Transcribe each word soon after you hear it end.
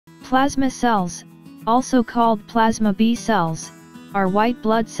Plasma cells, also called plasma B cells, are white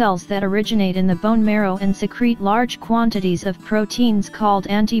blood cells that originate in the bone marrow and secrete large quantities of proteins called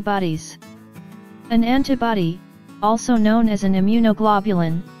antibodies. An antibody, also known as an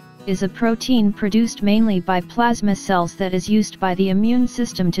immunoglobulin, is a protein produced mainly by plasma cells that is used by the immune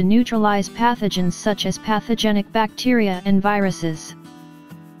system to neutralize pathogens such as pathogenic bacteria and viruses.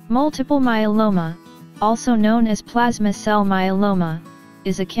 Multiple myeloma, also known as plasma cell myeloma,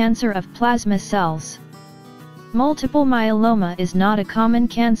 is a cancer of plasma cells. Multiple myeloma is not a common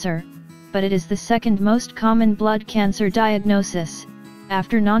cancer, but it is the second most common blood cancer diagnosis,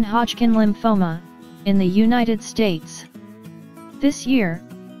 after non-Hodgkin lymphoma, in the United States. This year,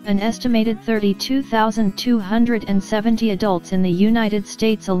 an estimated 32,270 adults in the United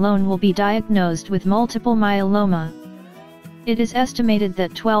States alone will be diagnosed with multiple myeloma. It is estimated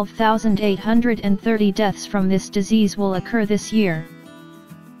that 12,830 deaths from this disease will occur this year.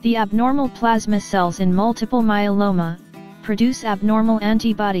 The abnormal plasma cells in multiple myeloma produce abnormal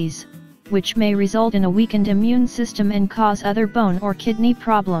antibodies, which may result in a weakened immune system and cause other bone or kidney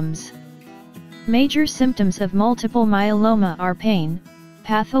problems. Major symptoms of multiple myeloma are pain,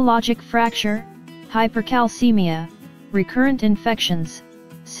 pathologic fracture, hypercalcemia, recurrent infections,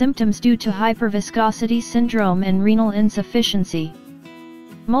 symptoms due to hyperviscosity syndrome and renal insufficiency.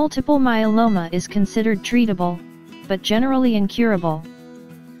 Multiple myeloma is considered treatable, but generally incurable.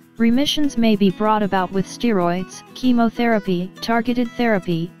 Remissions may be brought about with steroids, chemotherapy, targeted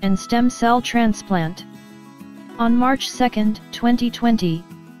therapy, and stem cell transplant. On March 2, 2020,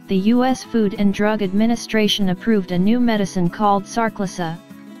 the U.S. Food and Drug Administration approved a new medicine called Sarclisa,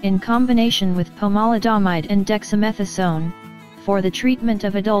 in combination with pomalidomide and dexamethasone, for the treatment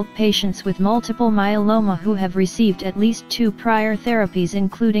of adult patients with multiple myeloma who have received at least 2 prior therapies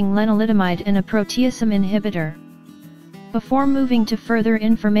including lenalidomide and a proteasome inhibitor. Before moving to further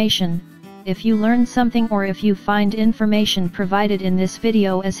information, if you learn something or if you find information provided in this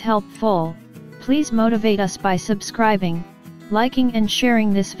video as helpful, please motivate us by subscribing, liking and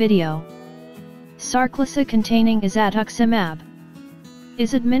sharing this video. Sarclisa containing isatuximab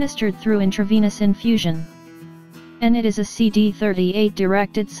is administered through intravenous infusion, and it is a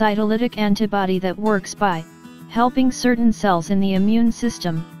CD38-directed cytolytic antibody that works by helping certain cells in the immune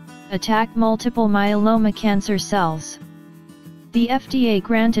system attack multiple myeloma cancer cells. The FDA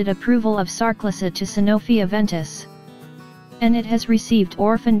granted approval of Sarclisa to Sanofi Aventis, and it has received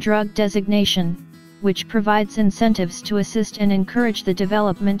orphan drug designation, which provides incentives to assist and encourage the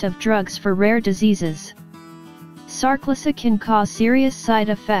development of drugs for rare diseases. Sarclisa can cause serious side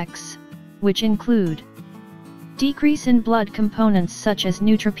effects, which include decrease in blood components such as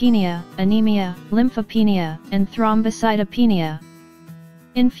neutropenia, anemia, lymphopenia, and thrombocytopenia,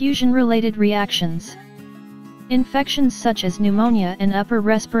 infusion-related reactions, infections such as pneumonia and upper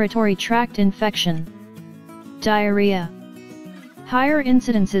respiratory tract infection, diarrhea. Higher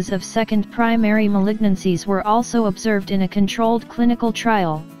incidences of second primary malignancies were also observed in a controlled clinical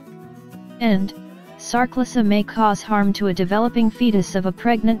trial. And Sarclisa may cause harm to a developing fetus of a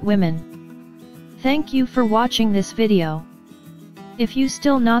pregnant woman. Thank you for watching this video. If you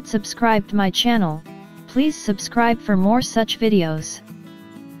still not subscribed my channel, please subscribe for more such videos.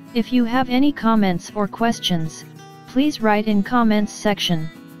 If you have any comments or questions, please write in comments section.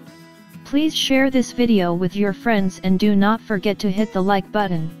 Please share this video with your friends and do not forget to hit the like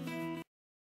button.